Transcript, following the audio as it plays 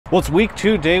Well, it's week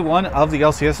 2, day 1 of the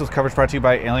LCS. This coverage brought to you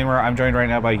by Alienware. I'm joined right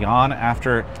now by Yeon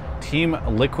after Team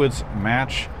Liquid's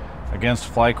match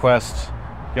against FlyQuest.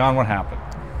 Yeon, what happened?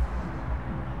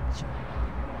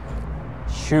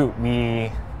 Shoot,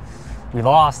 we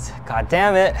lost. God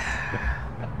damn it.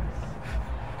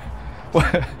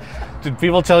 Did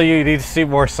people tell you need to see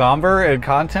more somber in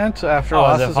content after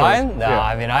losses? Is it fine? No, yeah.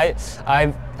 I mean,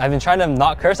 I've been trying to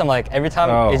not curse. I'm like, every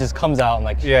time it just comes out, I'm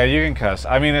like, yeah, you can cuss.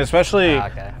 I mean, especially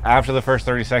after the first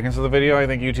 30 seconds of the video, I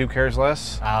think YouTube cares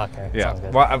less. Okay. Yeah. Sounds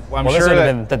good. Well, I'm this sure would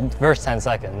that have been the first 10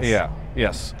 seconds. Yeah.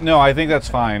 Yes. No, I think that's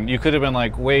fine. You could have been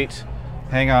like, wait,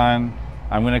 hang on,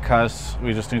 I'm gonna cuss.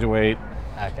 We just need to wait.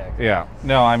 Okay. Yeah.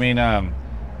 No, I mean,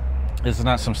 this is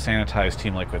not some sanitized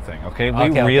Team Liquid thing, okay?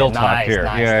 Real talk here.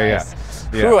 Nice.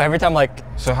 Whew, every time, like,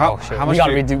 so how much we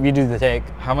gotta redo the take.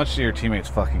 How much do your teammates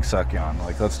fucking suck, Yeon?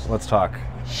 Like, let's talk.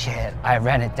 Shit, I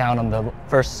ran it down on the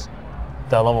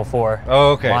level 4.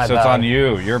 Oh, okay. My so bad. It's on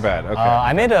you. You're bad. Okay.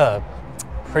 I made a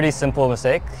pretty simple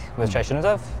mistake, which I shouldn't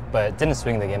have, but it didn't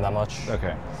swing the game that much.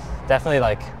 Okay. Definitely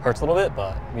like hurts a little bit,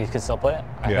 but we could still play it.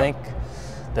 I think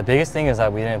the biggest thing is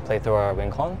that we didn't play through our win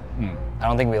con. I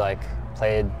don't think we like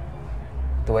played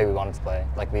the way we wanted to play,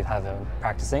 like we've had been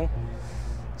practicing.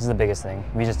 This is the biggest thing.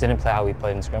 We just didn't play how we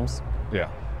played in scrims. Yeah.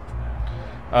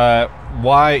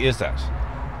 Why is that?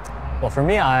 Well, for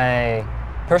me,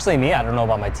 personally, I don't know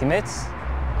about my teammates.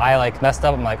 I like messed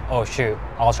up. I'm like, oh shoot,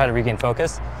 I'll try to regain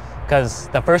focus. Because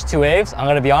the first 2 waves, I'm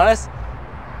gonna be honest,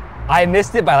 I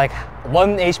missed it by like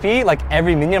 1 HP, like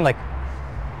every minion. I'm like,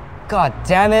 God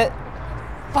damn it,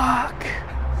 fuck.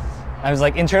 I was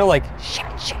like internal, like shit.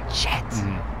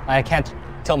 I can't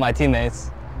tell my teammates.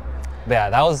 But yeah,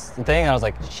 that was the thing. I was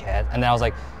like, shit. And then I was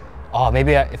like, oh,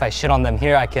 maybe if I shit on them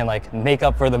here, I can like make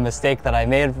up for the mistake that I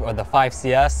made, or the 5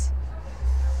 CS.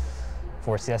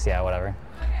 4 CS, yeah, whatever.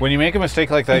 When you make a mistake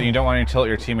like that and you don't want to tell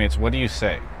your teammates, what do you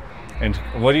say? And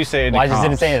what do you say in I just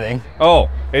didn't say anything. Oh,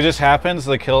 it just happens,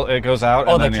 the kill, it goes out?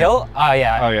 Oh, and the kill?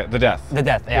 Yeah. Oh yeah, the death. The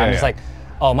death, yeah. I'm just like,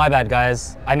 oh, my bad,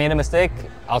 guys. I made a mistake.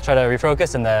 I'll try to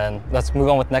refocus, and then let's move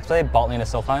on with the next play. Bot lane is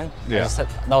still fine. Yeah.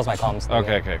 That was my comms.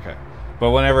 Okay.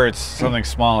 But whenever it's something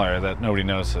smaller that nobody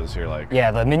notices, you're like...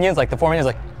 Yeah, the minions, like the 4 minions,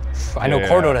 like, I know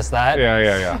Core noticed that.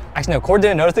 Yeah. Actually, no, Core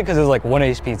didn't notice it because it was like 1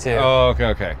 HP too. Oh,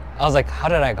 okay. I was like, how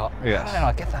did I Yes. How did I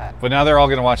not get that? But now they're all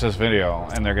going to watch this video,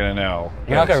 and they're going to know.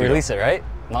 You're not going to release it, right?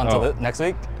 Not until next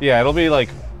week? Yeah, it'll be like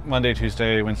Monday,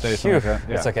 Tuesday, Wednesday, something like that.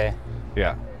 Yeah. It's okay.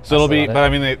 Yeah. So it'll be, but I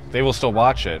mean, they will still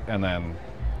watch it, and then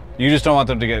you just don't want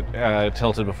them to get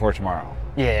tilted before tomorrow.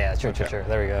 Yeah, true.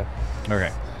 There we go.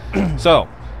 Okay. So,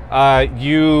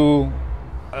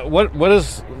 what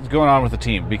is going on with the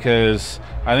team? Because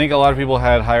I think a lot of people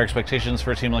had higher expectations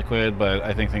for Team Liquid, but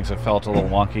I think things have felt a little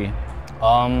wonky.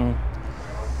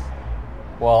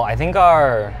 Well, I think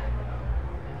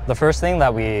the first thing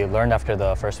that we learned after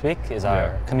the first week is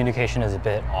our communication is a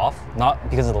bit off. Not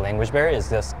because of the language barrier, it's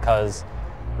just because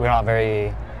we're not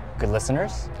very good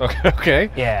listeners. Okay.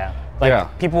 Yeah.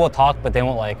 People will talk, but they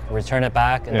won't like return it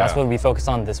back, and that's what we focused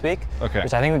on this week. Okay.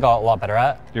 Which I think we got a lot better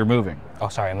at. You're moving. Oh,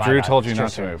 sorry. Drew told you not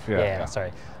to move. Yeah,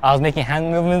 sorry. I was making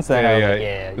hand movements. The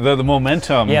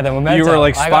momentum. Yeah, the momentum. You were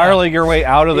like spiraling your way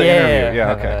out of the interview.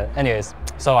 Yeah. Okay. Anyways,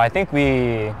 so I think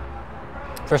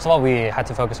first of all, we had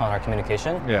to focus on our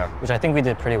communication. Yeah. Which I think we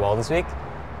did pretty well this week.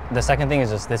 The second thing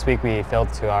is just this week we failed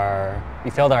our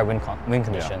win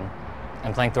condition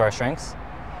and playing through our strengths.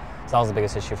 So that was the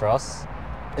biggest issue for us.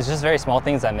 It's just very small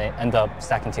things that may end up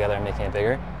stacking together and making it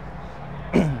bigger.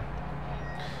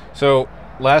 So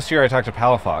last year I talked to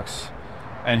Palafox,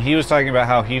 and he was talking about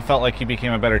how he felt like he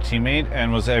became a better teammate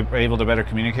and was able to better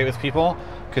communicate with people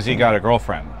because he got a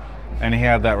girlfriend and he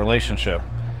had that relationship.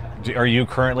 Are you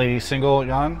currently single,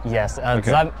 Yeon? Yes. How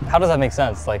does that make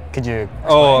sense? Like, could you explain?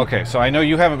 Oh, okay. So I know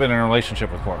you haven't been in a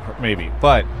relationship with Core, maybe,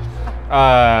 but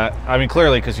I mean,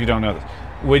 clearly, because you don't know this.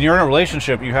 When you're in a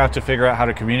relationship, you have to figure out how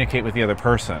to communicate with the other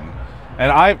person.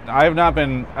 And I've not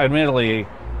been, admittedly,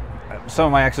 some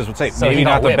of my exes would say, maybe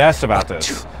not the best about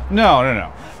this. No.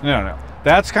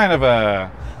 That's kind of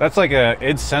that's like a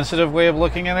insensitive way of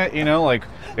looking at it, you know, like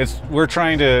we're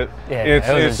trying to, it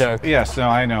was a joke. Yes, no,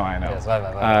 I know. Yes,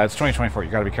 bye. It's 2024,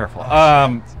 you gotta be careful.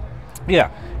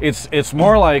 Yeah, it's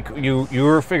more like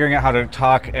you're figuring out how to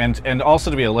talk and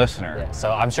also to be a listener. Yeah,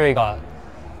 so I'm sure he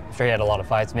had a lot of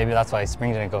fights. Maybe that's why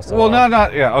Spring didn't go so well. Well,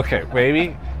 not okay,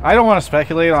 maybe. I don't want to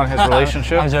speculate on his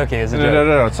relationship. I'm joking, it's a joke.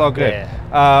 No, it's all good.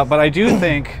 But I do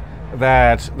think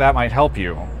that might help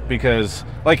you because,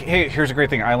 like, hey, here's a great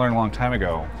thing I learned a long time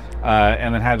ago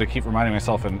and then had to keep reminding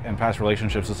myself in past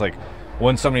relationships. It's like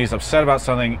when somebody's upset about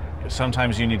something,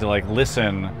 sometimes you need to, like,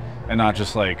 listen and not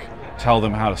just, like, tell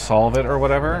them how to solve it or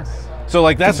whatever. So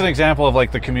like that's an example of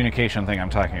like the communication thing I'm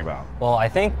talking about. Well, I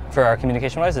think for our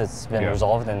communication-wise, it's been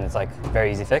resolved and it's like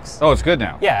very easy fix. Oh, it's good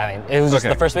now. Yeah, I mean, it was just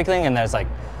the first week thing, and then it's like,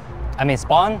 I mean,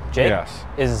 Spawn, Jake,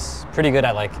 is pretty good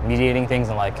at like mediating things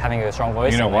and like having a strong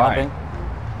voice. You know why?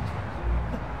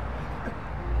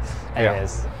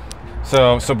 Anyways.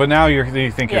 So but now you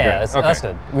think you're good. That's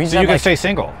good. We just so you can stay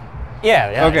single.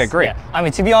 Yeah. Okay, great. Yeah. I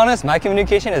mean, to be honest, my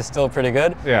communication is still pretty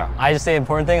good. Yeah. I just say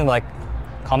important things like,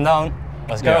 calm down,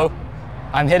 let's go.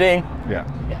 I'm hitting. Yeah.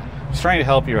 Just trying to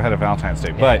help you ahead of Valentine's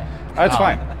Day, but that's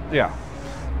fine. Yeah.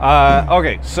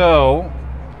 Okay, so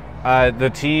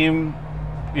the team,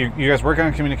 you guys work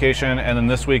on communication, and then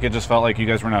this week it just felt like you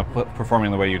guys were not performing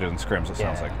the way you did in scrims. It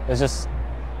sounds like it was just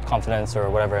confidence or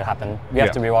whatever happened. We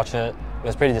have to rewatch it. It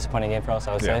was a pretty disappointing game for us,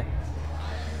 I would say.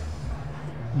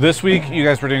 This week, you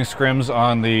guys were doing scrims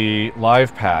on the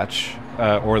live patch,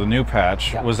 or the new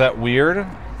patch. Was that weird? It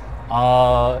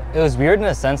was weird in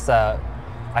the sense that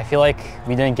I feel like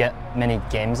we didn't get many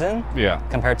games in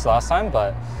compared to last time,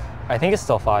 but I think it's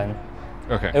still fine.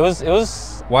 Okay. It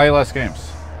was. Why less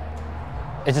games?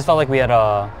 It just felt like we had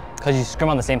because you scrim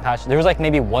on the same patch. There was like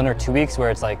maybe 1 or 2 weeks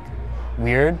where it's like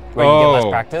weird, where you get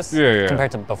less practice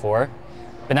compared to before.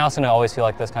 But now it's gonna always feel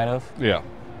like this kind of. Yeah.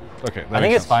 Okay. I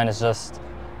think it's fine. It's just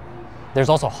there's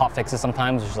also hot fixes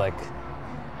sometimes, which is like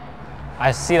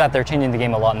I see that they're changing the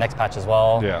game a lot next patch as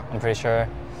well. Yeah. I'm pretty sure.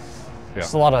 Yeah.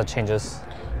 Just a lot of changes.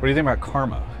 What do you think about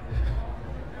Karma?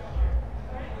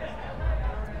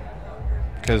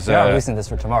 Because we're releasing this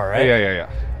for tomorrow, right? Yeah.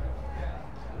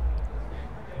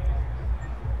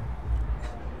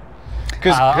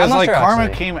 Because like sure, Karma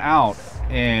actually. came out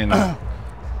in,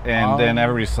 and then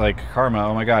everybody's like, Karma,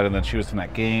 oh my god, and then she was in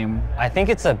that game. I think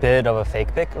it's a bit of a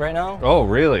fake pick right now. Oh,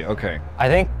 really? Okay. I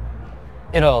think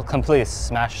it'll completely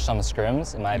smash some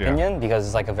scrims, in my opinion, because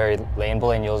it's like a very lane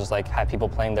bully, and you'll just like have people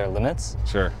playing their limits.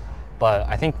 Sure. But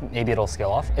I think maybe it'll scale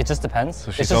off. It just depends.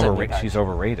 So she's overrated. She's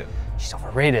overrated. She's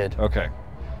overrated. Okay.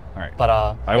 All right. But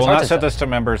I will not set this to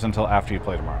members until after you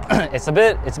play tomorrow. It's a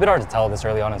bit hard to tell this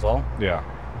early on as well. Yeah.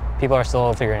 People are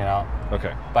still figuring it out.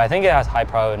 Okay. But I think it has high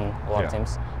pro in a lot of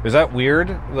teams. Is that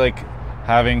weird? Like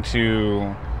having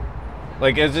to,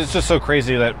 like it's just so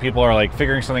crazy that people are like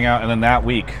figuring something out, and then that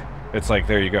week it's like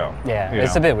there you go. Yeah,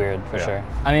 it's a bit weird for sure.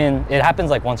 I mean, it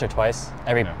happens like once or twice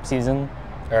every season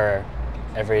or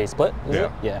every split. Is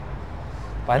it? Yeah.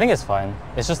 But I think it's fine.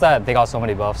 It's just that they got so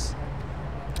many buffs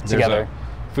together. There's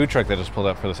a food truck that just pulled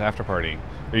up for this after party.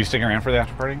 Are you sticking around for the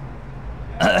after party?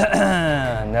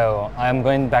 No, I'm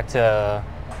going back to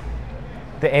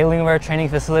the Alienware training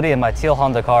facility in my teal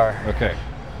Honda car. Okay.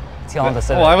 Teal Honda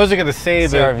Civic. Well, I wasn't going to say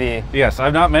CRV. Yes,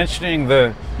 I'm not mentioning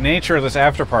the nature of this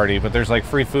after party, but there's like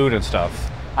free food and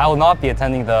stuff. I will not be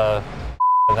attending the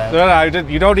event. No,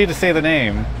 you don't need to say the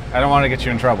name. I don't want to get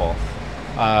you in trouble.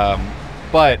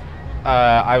 But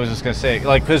I was just going to say,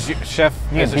 like, because Chef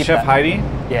Heidi?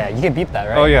 Yeah, you can beep that,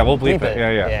 right? Oh, yeah, we'll bleep it.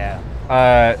 Yeah.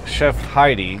 Chef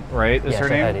Heidi, right, is her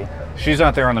name? Heidi. She's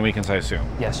not there on the weekends, I assume.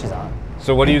 Yes, she's on.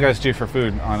 So what do you guys do for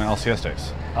food on LCS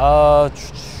days?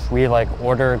 We like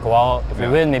order, go out. If we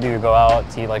win, maybe we go out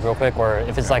to eat like real quick. Or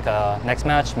if it's like a next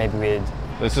match, maybe we'd.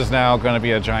 This is now going to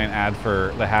be a giant ad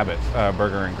for The Habit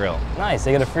Burger and Grill. Nice,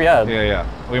 they get a free ad. Yeah.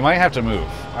 We might have to move.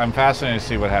 I'm fascinated to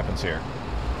see what happens here.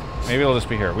 Maybe it'll just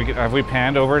be here. Have we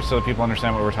panned over so that people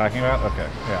understand what we're talking about? Okay,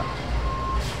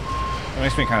 yeah. It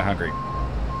makes me kind of hungry.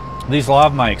 These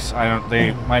lav mics,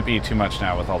 they might be too much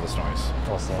now with all this noise.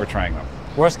 We'll see. We're trying them.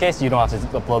 Worst case, you don't have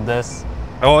to upload this.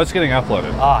 Oh, it's getting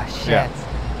uploaded. Oh, shit. Yeah.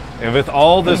 And with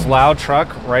all this loud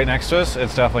truck right next to us,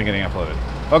 it's definitely getting uploaded.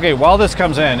 Okay, while this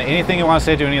comes in, anything you want to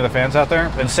say to any of the fans out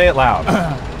there? And say it loud.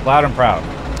 Loud and proud.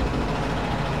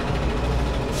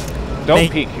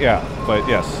 Don't peek, but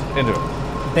yes, into it.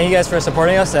 Thank you guys for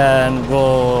supporting us, and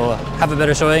we'll have a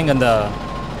better showing in the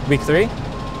week 3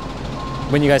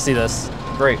 when you guys see this.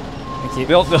 Great. Thank you.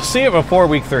 They'll see it before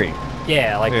week 3.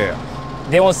 Yeah,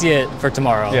 they won't see it for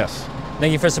tomorrow. Yes.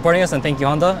 Thank you for supporting us, and thank you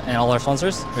Honda and all our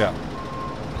sponsors. Yeah.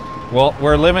 Well,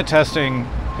 we're limit testing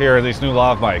here these new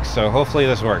lav mics, so hopefully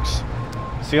this works.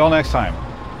 See you all next time.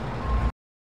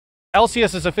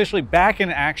 LCS is officially back in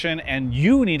action, and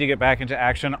you need to get back into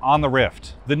action on the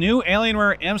Rift. The new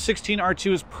Alienware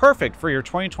M16R2 is perfect for your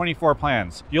 2024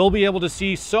 plans. You'll be able to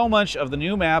see so much of the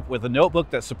new map with a notebook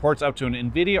that supports up to an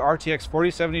NVIDIA RTX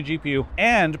 4070 GPU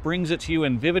and brings it to you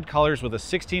in vivid colors with a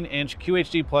 16-inch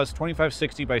QHD Plus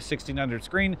 2560 by 1600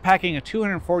 screen, packing a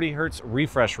 240 Hz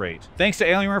refresh rate. Thanks to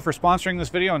Alienware for sponsoring this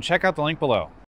video, and check out the link below.